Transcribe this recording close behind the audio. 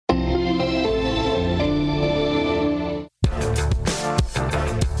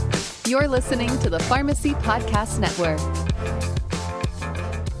You're listening to the Pharmacy Podcast Network.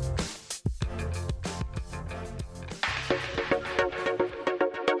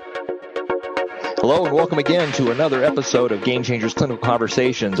 Hello and welcome again to another episode of Game Changers Clinical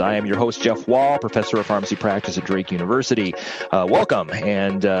Conversations. I am your host, Jeff Wall, professor of pharmacy practice at Drake University. Welcome,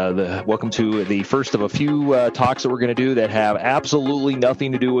 and welcome to the first of a few talks that we're going to do that have absolutely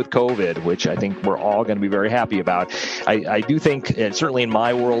nothing to do with COVID, which I think we're all going to be very happy about. I do think, certainly in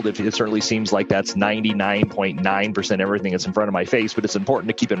my world, it certainly seems like that's 99.9% everything that's in front of my face, but it's important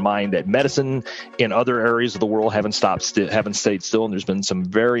to keep in mind that medicine in other areas of the world haven't stayed still, and there's been some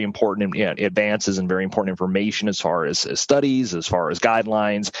very important advances and very important information as far as studies, as far as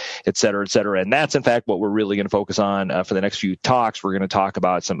guidelines, et cetera, et cetera. And that's, in fact, what we're really going to focus on for the next few talks. We're going to talk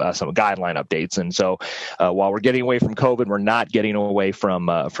about some guideline updates. And so while we're getting away from COVID, we're not getting away from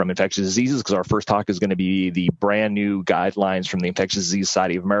infectious diseases, because our first talk is going to be the brand new guidelines from the Infectious Disease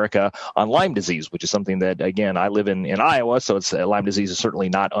Society of America on Lyme disease, which is something that, again, I live in Iowa, so it's Lyme disease is certainly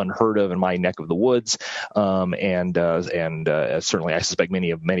not unheard of in my neck of the woods. And certainly I suspect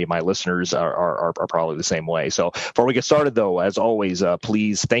many of my listeners are probably the same way. So before we get started, though, as always,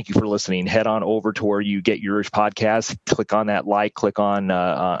 please, thank you for listening. Head on over to where you get your podcast. Click on that click on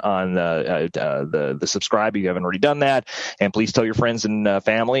the subscribe if you haven't already done that. And please tell your friends and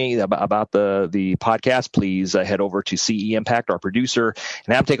family about the podcast. Please head over to CE Impact, our producer,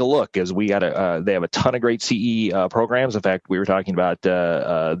 and have them take a look, as we got they have a ton of great CE programs. In fact, we were talking about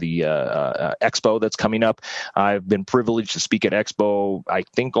the Expo that's coming up. I've been privileged to speak at Expo, I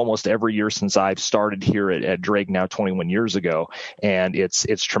think, almost every year since I've started here at Drake now 21 years ago, and it's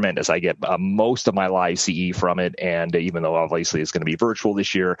tremendous. I get most of my live CE from it, and even though obviously it's going to be virtual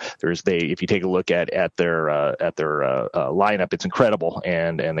this year, if you take a look at their lineup, it's incredible,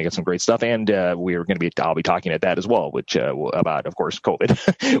 and they get some great stuff. And I'll be talking at that as well, which about, of course,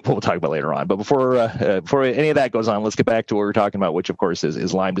 COVID. We'll talk about later on. But before any of that goes on, let's get back to what we're talking about, which of course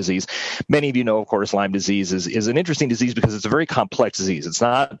is Lyme disease. Many of you know, of course, Lyme disease is an interesting disease because it's a very complex disease. It's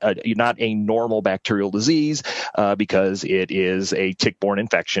not a normal bacterial disease because it is a tick-borne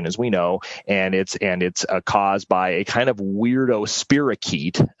infection, as we know, and it's caused by a kind of weirdo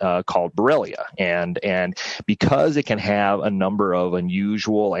spirochete called Borrelia, and because it can have a number of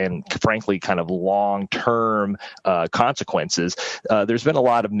unusual and frankly kind of long-term consequences, there's been a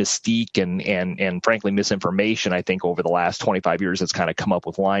lot of mystique and frankly misinformation, I think, over the last 25 years that's kind of come up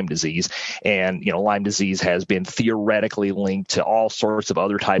with Lyme disease. And Lyme disease has been theoretically linked to all sorts of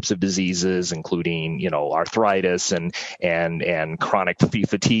other types of diseases, including arthritis and chronic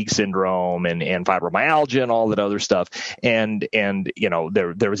fatigue syndrome and fibromyalgia and all that other stuff. And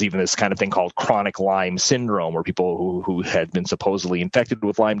there was even this kind of thing called chronic Lyme syndrome, where people who had been supposedly infected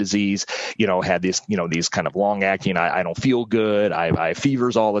with Lyme disease, had these kind of long acting, I don't feel good, I have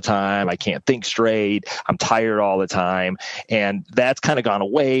fevers all the time, I can't think straight, I'm tired all the time. And that's kind of gone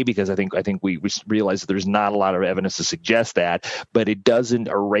away because I think we realize that there's not a lot of evidence to suggest that, but it doesn't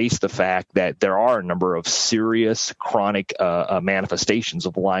erase the fact that there are a number of serious chronic manifestations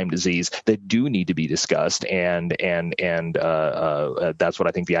of Lyme disease that do need to be discussed, and that's what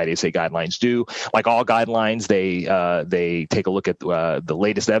I think the IDSA guidelines do. Like all guidelines, they take a look at the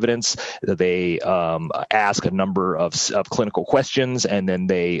latest evidence. They ask a number of clinical questions, and then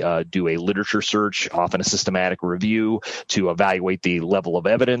they do a literature search, often a systematic review, to evaluate the level of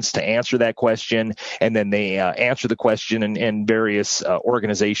evidence to answer that question, and then they answer the question, and various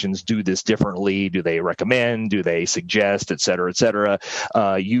organizations do this differently. Do they recommend? Do they suggest? Et cetera, et cetera.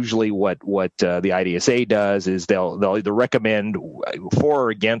 Usually, what the IDSA does is they'll either recommend for or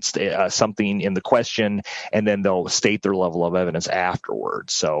against something in the question, and then they'll state their level of evidence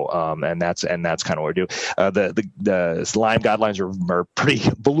afterwards. So, and that's kind of what we do. The Lyme guidelines are pretty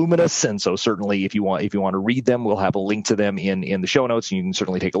voluminous, and so certainly if you want to read them, we'll have a link to them in the show notes, and you can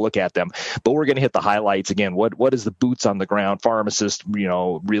certainly take a look at them. But we're going to hit the highlights again. What is the boots on the ground pharmacist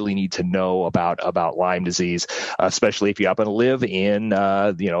really need to know about Lyme disease, especially if you happen to live in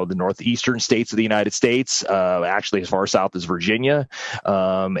the northeastern states of the United States, actually as far south as Virginia.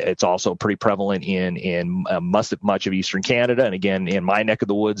 It's also pretty prevalent in much of eastern Canada, and again in my neck of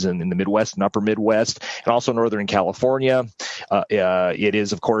the woods and in the Midwest and upper Midwest, and also northern California. It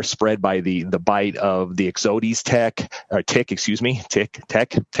is, of course, spread by the bite of the Ixodes tick, and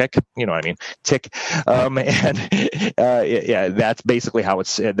that's basically how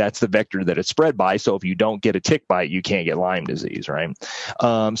that's the vector that it's spread by. So if you don't get a tick bite, you can't get Lyme disease, right?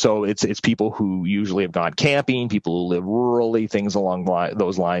 So it's people who usually have gone camping, people who live rurally, things along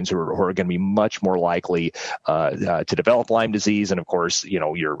those lines, who are going to be much more likely to develop Lyme disease. And of course,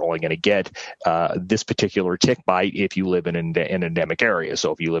 you're only going to get this particular tick bite if you live in in an endemic area.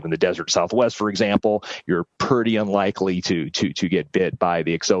 So if you live in the desert Southwest, for example, you're pretty unlikely to get bit by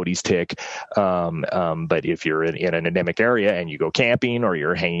the Ixodes tick. But if you're in an endemic area and you go camping, or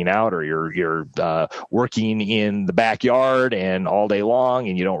you're hanging out, or you're working in the backyard and all day long,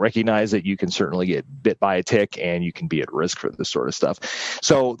 and you don't recognize it, you can certainly get bit by a tick, and you can be at risk for this sort of stuff.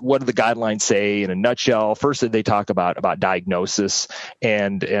 So what do the guidelines say in a nutshell? First, they talk about diagnosis,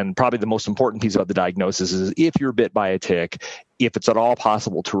 and probably the most important piece about the diagnosis is if you're bit by a tick, if it's at all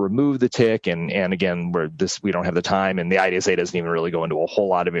possible to remove the tick, and again, we don't have the time, and the IDSA doesn't even really go into a whole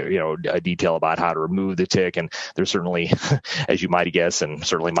lot of detail about how to remove the tick. And there's certainly, as you might guess, and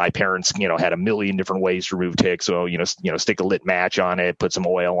certainly my parents had a million different ways to remove ticks. So stick a lit match on it, put some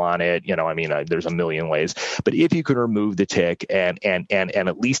oil on it. There's a million ways. But if you can remove the tick and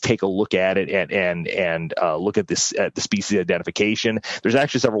at least take a look at it and look at this at the species identification, there's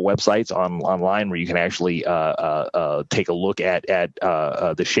actually several websites online where you can actually take a look at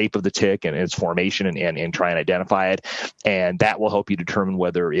the shape of the tick and its formation and try and identify it, and that will help you determine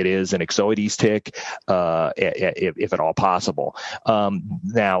whether it is an Ixodes tick, if at all possible.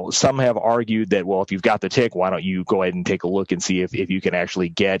 Now, some have argued that, well, if you've got the tick, why don't you go ahead and take a look and see if you can actually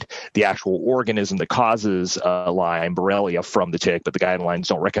get the actual organism that causes Lyme Borrelia from the tick, but the guidelines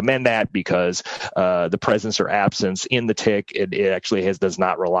don't recommend that because the presence or absence in the tick, it actually does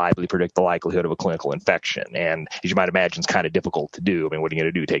not reliably predict the likelihood of a clinical infection. And as you might imagine, it's kind of difficult to do. I mean, what are you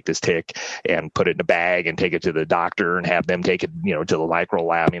going to do? Take this tick and put it in a bag and take it to the doctor and have them take it, to the micro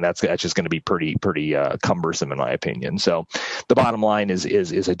lab? I mean, that's just going to be pretty cumbersome, in my opinion. So the bottom line is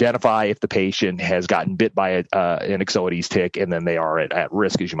identify if the patient has gotten bit by an Ixodes tick, and then they are at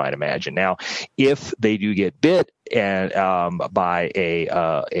risk, as you might imagine. Now, if they do get bit and by a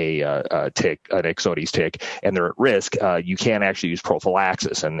tick, an Ixodes tick, and they're at risk, you can actually use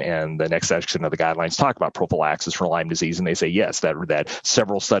prophylaxis. And the next section of the guidelines talk about prophylaxis for Lyme disease, and they say yes, that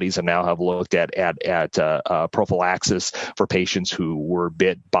several studies have looked at prophylaxis for patients who were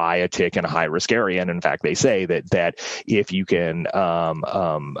bit by a tick in a high risk area. And in fact, they say that if you can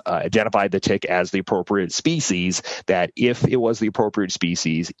identify the tick as the appropriate species, that if it was the appropriate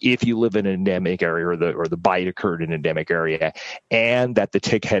species, if you live in an endemic area or the bite occurred in an endemic area, and that the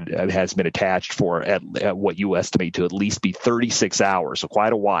tick has been attached for at what you estimate to at least be 36 hours, so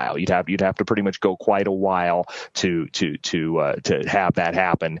quite a while. You'd have to pretty much go quite a while to have that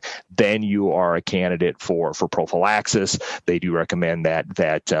happen. Then you are a candidate for prophylaxis. They do recommend that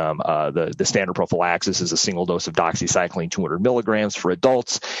the standard prophylaxis is a single dose of doxycycline 200 milligrams for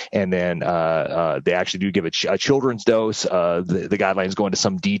adults, and then they actually do give a children's dose. The guidelines go into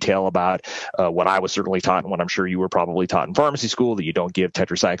some detail about what I was certainly taught, and what I'm sure you were probably taught in pharmacy school, that you don't give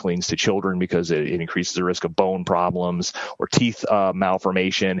tetracyclines to children because it increases the risk of bone problems or teeth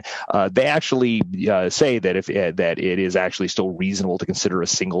malformation. They actually say that it is actually still reasonable to consider a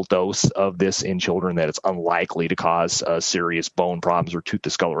single dose of this in children, that it's unlikely to cause serious bone problems or tooth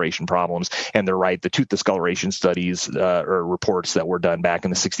discoloration problems. And they're right. The tooth discoloration studies or reports that were done back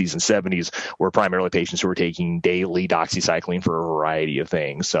in the 60s and 70s were primarily patients who were taking daily doxycycline for a variety of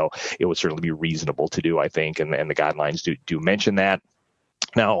things. So it would certainly be reasonable to do, I think, and the guidelines do mention that.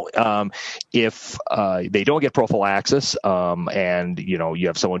 Now, if they don't get prophylaxis, and you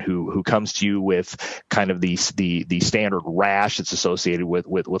have someone who comes to you with kind of the standard rash that's associated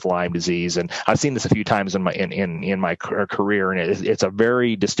with Lyme disease, and I've seen this a few times in my career, and it's a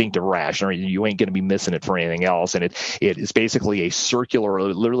very distinctive rash. You ain't going to be missing it for anything else, and it is basically a circular.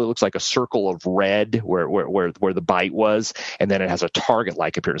 It literally looks like a circle of red where the bite was, and then it has a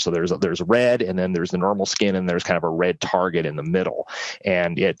target-like appearance. So there's red, and then there's the normal skin, and there's kind of a red target in the middle.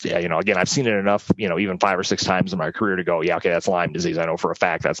 And it, again, I've seen it enough, even 5 or 6 times in my career to go, yeah, okay, that's Lyme disease. I know for a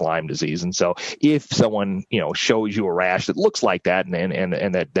fact that's Lyme disease. And so if someone, shows you a rash that looks like that, and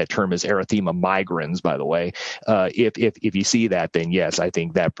that term is erythema migrans, by the way, if you see that, then yes, I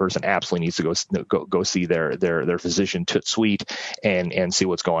think that person absolutely needs to go see their physician Toot Sweet and see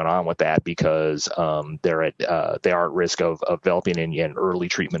what's going on with that, because they are at risk of developing, and early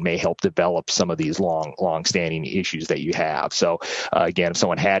treatment may help develop some of these long-standing issues that you have. So again, if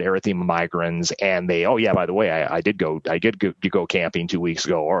someone had erythema migrans and they, oh yeah, by the way, I did go camping 2 weeks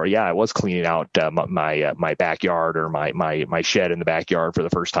ago, or yeah, I was cleaning out my backyard or my shed in the backyard for the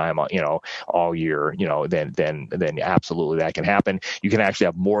first time, all year, then absolutely that can happen. You can actually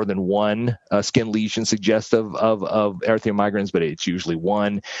have more than one skin lesion suggestive of erythema migrans, but it's usually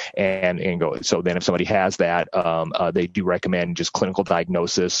one, and go. So then if somebody has that, they do recommend just clinical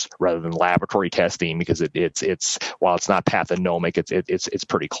diagnosis rather than laboratory testing, because it's while it's not pathognomic, it's it's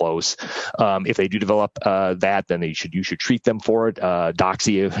pretty close. If they do develop that, then you should treat them for it.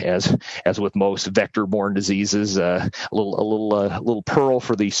 Doxy, as with most vector-borne diseases, a little pearl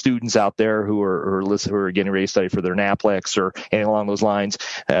for the students out there who are getting ready to study for their NAPLEX or anything along those lines.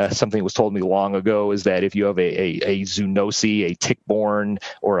 Something was told me long ago is that if you have a zoonosis, a tick-borne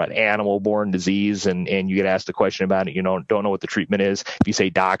or an animal-borne disease, and you get asked a question about it, you don't know what the treatment is. If you say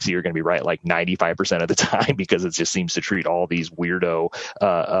Doxy, you're going to be right like 95% of the time, because it just seems to treat all these weirdo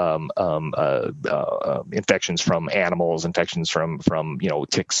infections from animals, infections from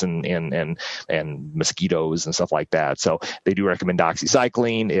ticks and mosquitoes and stuff like that. So they do recommend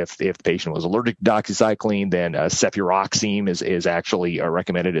doxycycline. If the patient was allergic to doxycycline, then cefuroxime is actually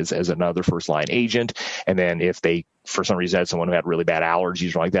recommended as another first-line agent. And then if they, for some reason, had someone who had really bad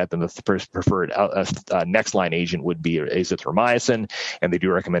allergies or like that, then the preferred next line agent would be azithromycin, and they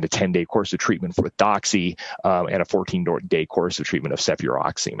do recommend a 10-day course of treatment with Doxy and a 14-day course of treatment of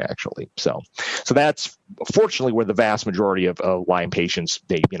cefuroxime, actually. So that's fortunately where the vast majority of Lyme patients,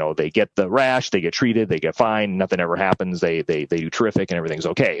 they get the rash, they get treated, they get fine, nothing ever happens, they do terrific, and everything's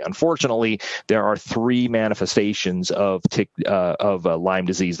okay. Unfortunately, there are 3 manifestations of Lyme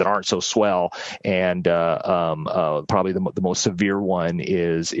disease that aren't so swell, and probably the most severe one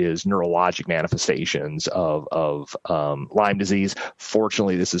is neurologic manifestations of Lyme disease.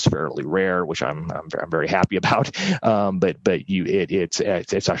 Fortunately, this is fairly rare, which I'm very happy about. But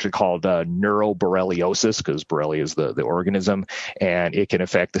it's actually called neuroborreliosis, because Borrelia is the organism, and it can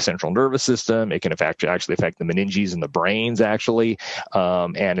affect the central nervous system. It can actually affect the meninges and the brains, actually.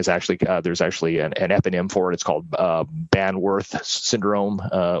 And is actually there's actually an eponym for it. It's called Banworth syndrome,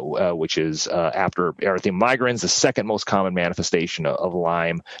 which is after erythema migrans, the second most common manifestation of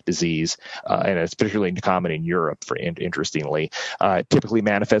Lyme disease, and it's particularly common in Europe. Interestingly, typically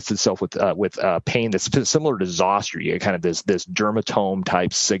manifests itself with pain that's similar to zoster. You get kind of this dermatome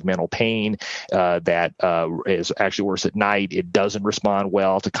type segmental pain that is actually worse at night. It doesn't respond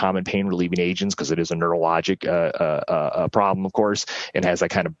well to common pain relieving agents because it is a neurologic problem, of course, and has that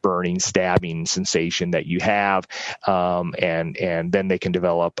kind of burning, stabbing sensation that you have. And then they can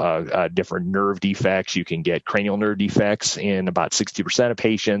develop different nerve defects. You can get cranial nerve defects in about 60% of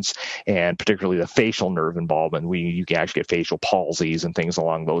patients, and particularly the facial nerve involvement. You can actually get facial palsies and things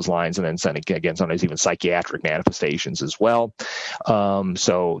along those lines, and then sometimes even psychiatric manifestations as well.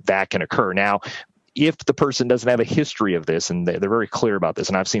 So that can occur. Now, if the person doesn't have a history of this, and they're very clear about this,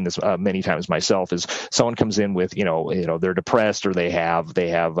 and I've seen this many times myself, is someone comes in with, they're depressed, or they have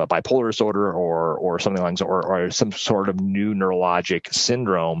a bipolar disorder or something like that, or some sort of new neurologic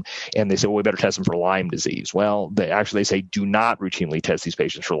syndrome, and they say, well, we better test them for Lyme disease. Well, they say do not routinely test these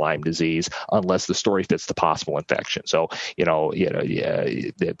patients for Lyme disease unless the story fits the possible infection. So,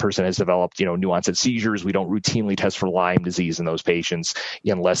 the person has developed, new onset seizures. We don't routinely test for Lyme disease in those patients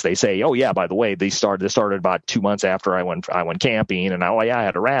unless they say, oh yeah, by the way, this started about 2 months after I went camping, and I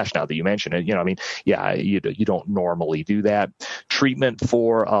had a rash. Now that you mention it, you don't normally do that. Treatment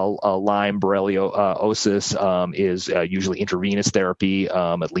for Lyme borreliosis is usually intravenous therapy,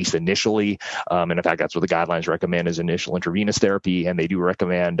 at least initially, and in fact that's what the guidelines recommend, is initial intravenous therapy, and they do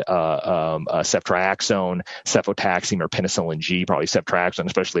recommend ceftriaxone, cefotaxime, or penicillin G, probably ceftriaxone,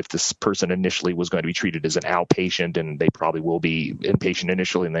 especially if this person initially was going to be treated as an outpatient, and they probably will be inpatient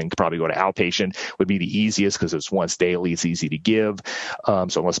initially and then could probably go to outpatient. Would be the easiest because it's once daily, it's easy to give. So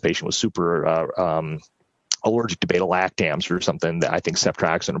unless the patient was super allergic to beta-lactams or something, that I think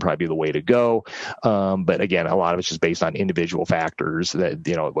ceftriaxone would probably be the way to go. But again, a lot of it's just based on individual factors that,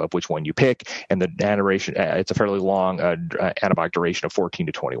 of which one you pick. And the duration, it's a fairly long antibiotic duration of 14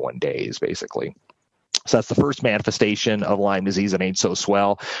 to 21 days, basically. So that's the first manifestation of Lyme disease that ain't so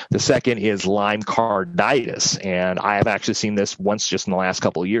swell. The second is Lyme carditis, and I have actually seen this once just in the last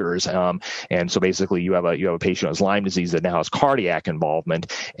couple of years. And so basically, you have a patient who has Lyme disease that now has cardiac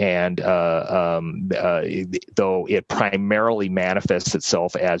involvement, and though it primarily manifests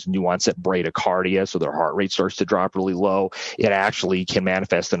itself as new onset bradycardia, so their heart rate starts to drop really low, it actually can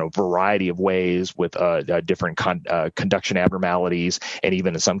manifest in a variety of ways with different conduction abnormalities, and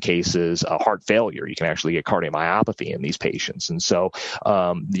even in some cases, heart failure. You can actually get cardiomyopathy in these patients. And so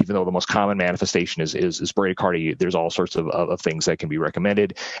even though the most common manifestation is bradycardia, there's all sorts of things that can be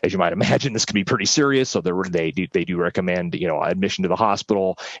recommended. As you might imagine, this can be pretty serious. So they do recommend, admission to the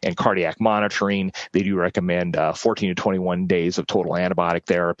hospital and cardiac monitoring. They do recommend 14 to 21 days of total antibiotic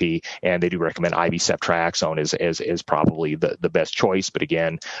therapy. And they do recommend IV ceftriaxone is probably the best choice. But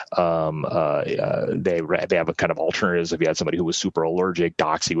again, they have a kind of alternatives. If you had somebody who was super allergic,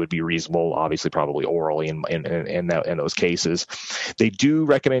 Doxy would be reasonable, obviously probably oral orally in those cases. They do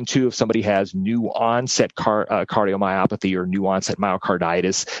recommend too, if somebody has new onset cardiomyopathy or new onset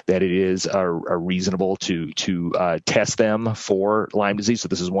myocarditis, that it is reasonable to test them for Lyme disease. So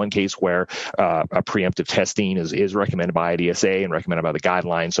this is one case where a preemptive testing is recommended by IDSA and recommended by the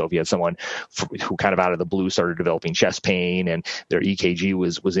guidelines. So if you had someone who kind of out of the blue started developing chest pain and their EKG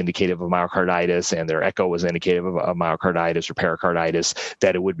was indicative of myocarditis and their echo was indicative of myocarditis or pericarditis,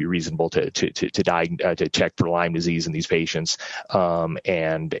 that it would be reasonable to check for Lyme disease in these patients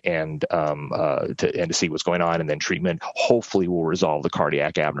and to see what's going on, and then treatment hopefully will resolve the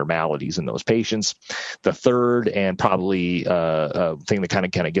cardiac abnormalities in those patients. The third and probably thing that kind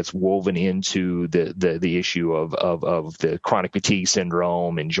of gets woven into the issue of the chronic fatigue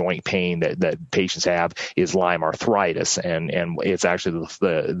syndrome and joint pain that patients have is Lyme arthritis, and it's actually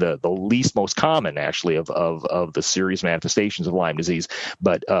the least most common actually of the serious manifestations of Lyme disease,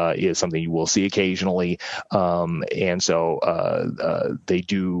 but is something you will see occasionally, and so they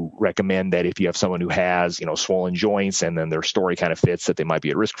do recommend that if you have someone who has swollen joints and then their story kind of fits that they might be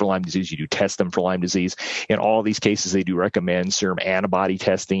at risk for Lyme disease, you do test them for Lyme disease. In all these cases, they do recommend serum antibody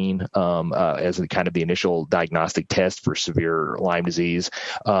testing as kind of the initial diagnostic test for severe Lyme disease.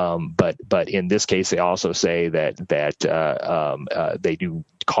 But in this case, they also say that they do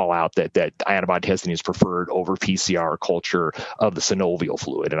call out that antibody testing is preferred over PCR culture of the synovial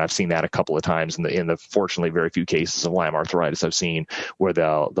fluid, and I've seen that a couple of times in the fortunately very few cases of Lyme arthritis I've seen where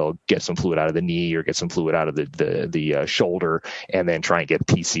they'll get some fluid out of the knee or get some fluid out of the shoulder and then try and get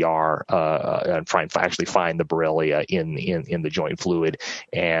PCR and actually find the Borrelia in the joint fluid,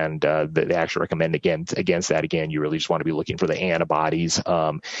 and they actually recommend against that. Again, you really just want to be looking for the antibodies.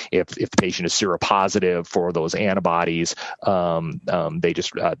 If the patient is seropositive for those antibodies, they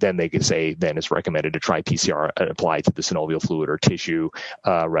just then they could say then it's recommended to try PCR applied to the synovial fluid or tissue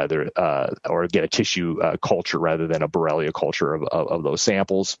or get a tissue culture rather than a Borrelia culture of those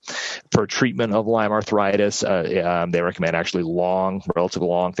samples. For treatment of Lyme arthritis, they recommend actually relatively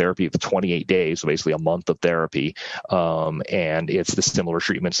long therapy of 28 days, so basically a month of therapy, and it's the similar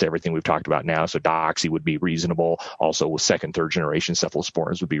treatments to everything we've talked about now. So doxy would be reasonable. Also with second, third generation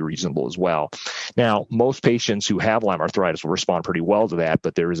cephalosporins would be reasonable as well. Now, most patients who have Lyme arthritis will respond pretty well to that,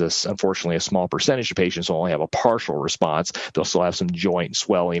 but there is unfortunately a small percentage of patients who only have a partial response. They'll still have some joint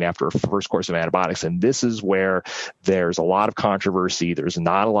swelling after a first course of antibiotics, and this is where there's a lot of controversy. There's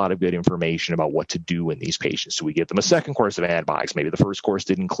not a lot of good information about what to do in these patients. So we give them a second course of antibiotics. Maybe the first course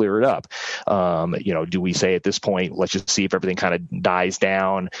didn't clear it up. Do we say at this point, let's just see if everything kind of dies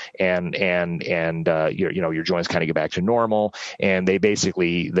down and your joints kind of get back to normal? And they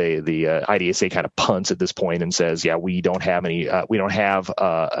basically the IDSA kind of punts at this point and says, yeah, we don't have any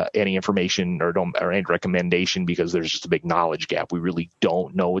information or any recommendation because there's just a big knowledge gap. We really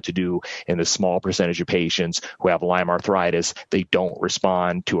don't know what to do in the small percentage of patients who have Lyme arthritis. They don't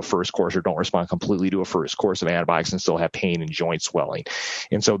respond to a first course or don't respond completely to a first course of antibiotics and still have pain and joint swelling.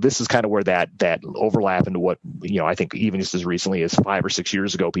 And so this is kind of where that overlap into what, I think even just as recently as 5 or 6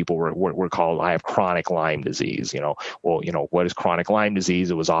 years ago, people were called, I have chronic Lyme disease. What is chronic Lyme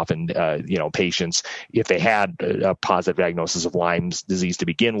disease? It was often, patients, if they had a positive diagnosis of Lyme's disease to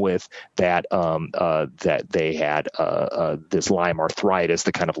begin with, that they had this Lyme arthritis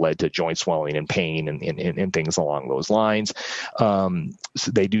that kind of led to joint swelling and pain and things along those lines.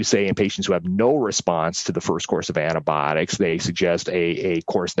 So they do say in patients who have no response to the first course of antibiotics, they suggest a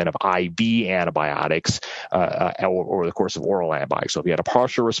course then of IV antibiotics or the course of oral antibiotics. So if you had a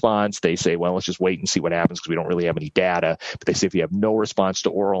partial response, they say, well, let's just wait and see what happens because we don't really have any data. But they say if you have no response to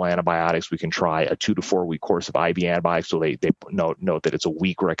oral antibiotics, we can try a 2 to 4 week course of IV antibiotics. So they note that it's a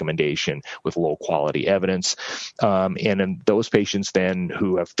weak recommendation with low quality evidence. And in those patients then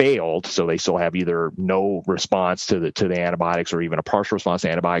who have failed, so they still have either no response to the antibiotics or even a partial response to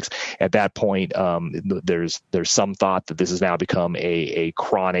antibiotics, at that point, there's some thought that this has now become a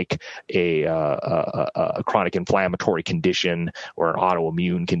chronic inflammatory condition or an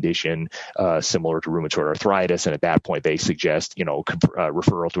autoimmune condition similar to rheumatoid arthritis. And at that point, they suggest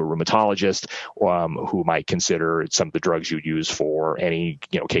referral to a rheumatologist who might consider some of the drugs you'd use for any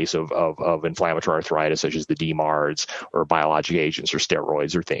case of inflammatory arthritis, such as the DMARDs or biologic agents or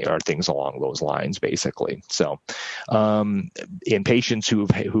steroids or things along those lines, basically. So in patients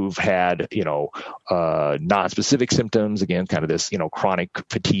who've had non-specific symptoms, again, kind of this chronic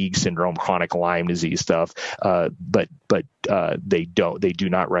fatigue syndrome, chronic Lyme disease stuff, but they do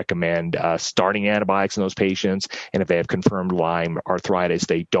not recommend starting antibiotics in those patients, and if they have confirmed Lyme arthritis,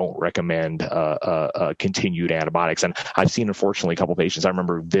 they don't recommend continued antibiotics. And I've seen, unfortunately, a couple couple of patients. I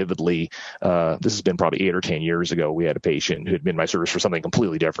remember vividly, this has been probably 8 or 10 years ago, we had a patient who had been in my service for something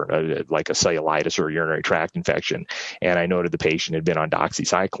completely different, like a cellulitis or a urinary tract infection. And I noted the patient had been on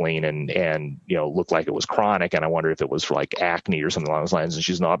doxycycline and looked like it was chronic. And I wondered if it was for like acne or something along those lines. And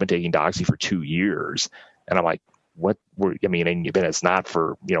she's not been taking doxy for 2 years. And I'm like, and it's not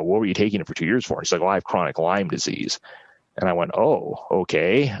for, what were you taking it for 2 years for? And she's like, well, I have chronic Lyme disease. And I went, oh,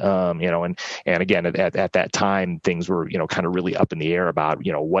 okay. And again, at that time, things were, kind of really up in the air about,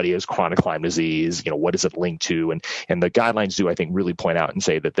 what is chronic Lyme disease? What is it linked to? And the guidelines do, I think, really point out and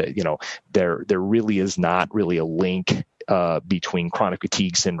say that, there really is not really a link between chronic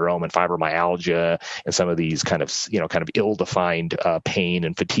fatigue syndrome and fibromyalgia and some of these kind of ill-defined pain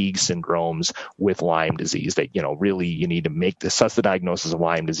and fatigue syndromes with Lyme disease. That really you need to assess the diagnosis of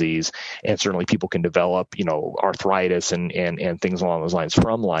Lyme disease, and certainly people can develop arthritis and things along those lines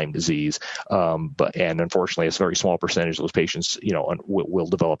from Lyme disease. But unfortunately, it's a very small percentage of those patients will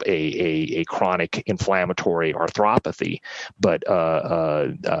develop a chronic inflammatory arthropathy. But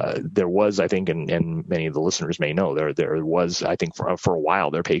there was, I think, and many of the listeners may know, there was, I think, for a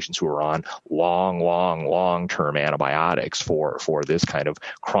while, there are patients who are on long-term antibiotics for this kind of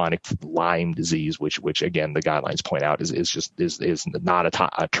chronic Lyme disease, which again, the guidelines point out is not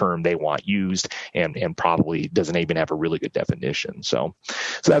a term they want used, and probably doesn't even have a really good definition. So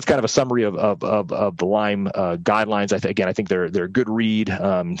that's kind of a summary of the Lyme guidelines. I think they're a good read.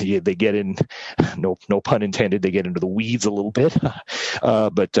 They get in, no pun intended, they get into the weeds a little bit,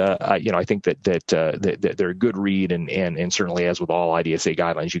 but I think that they're a good read, and certainly, as with all IDSA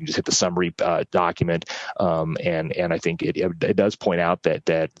guidelines, you can just hit the summary document, and I think it does point out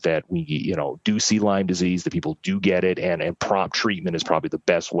that we do see Lyme disease, that people do get it, and prompt treatment is probably the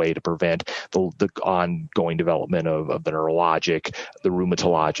best way to prevent the ongoing development of the neurologic, the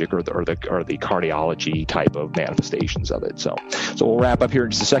rheumatologic, or the cardiology type of manifestations of it. So we'll wrap up here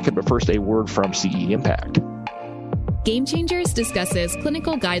in just a second, but first, a word from CE Impact. Game Changers discusses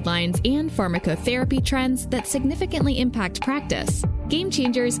clinical guidelines and pharmacotherapy trends that significantly impact practice. Game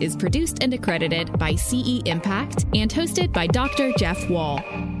Changers is produced and accredited by CE Impact and hosted by Dr. Jeff Wall.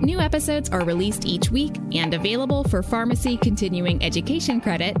 New episodes are released each week and available for pharmacy continuing education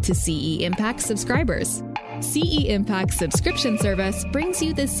credit to CE Impact subscribers. CE Impact's subscription service brings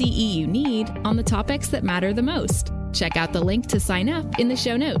you the CE you need on the topics that matter the most. Check out the link to sign up in the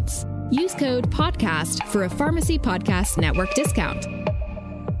show notes. Use code PODCAST for a Pharmacy Podcast Network discount.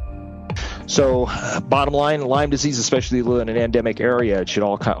 So bottom line, Lyme disease, especially in an endemic area, it should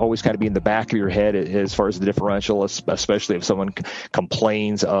always kind of be in the back of your head as far as the differential, especially if someone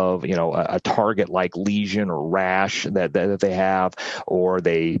complains of, a target-like lesion or rash that they have, or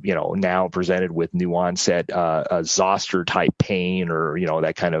they, now presented with new onset zoster type pain, or,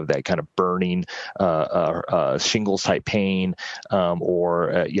 that kind of burning shingles type pain,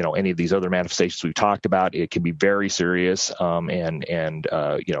 or, any of these other manifestations we've talked about. It can be very serious.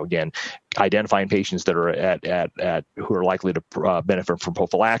 Again, identifying patients that are at who are likely to benefit from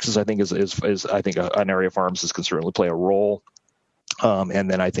prophylaxis, I think is I think an area pharmacists can certainly play a role. And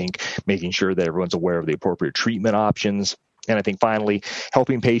then I think making sure that everyone's aware of the appropriate treatment options. And I think finally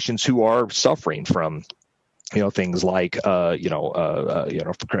helping patients who are suffering from things like,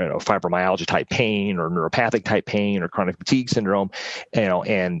 fibromyalgia type pain, or neuropathic type pain, or chronic fatigue syndrome,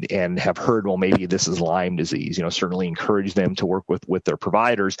 and have heard, well, maybe this is Lyme disease. Certainly encourage them to work with their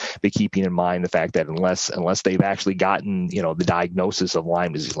providers, but keeping in mind the fact that unless they've actually gotten, the diagnosis of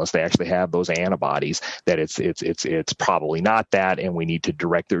Lyme disease, unless they actually have those antibodies, that it's probably not that, and we need to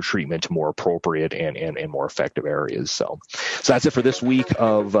direct their treatment to more appropriate and more effective areas. So that's it for this week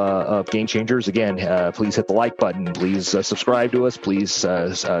of Game Changers. Again, please hit the like button. Please subscribe to us. Please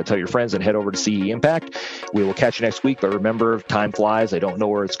tell your friends and head over to CE Impact. We will catch you next week. But remember, time flies. I don't know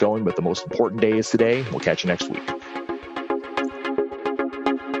where it's going, but the most important day is today. We'll catch you next week.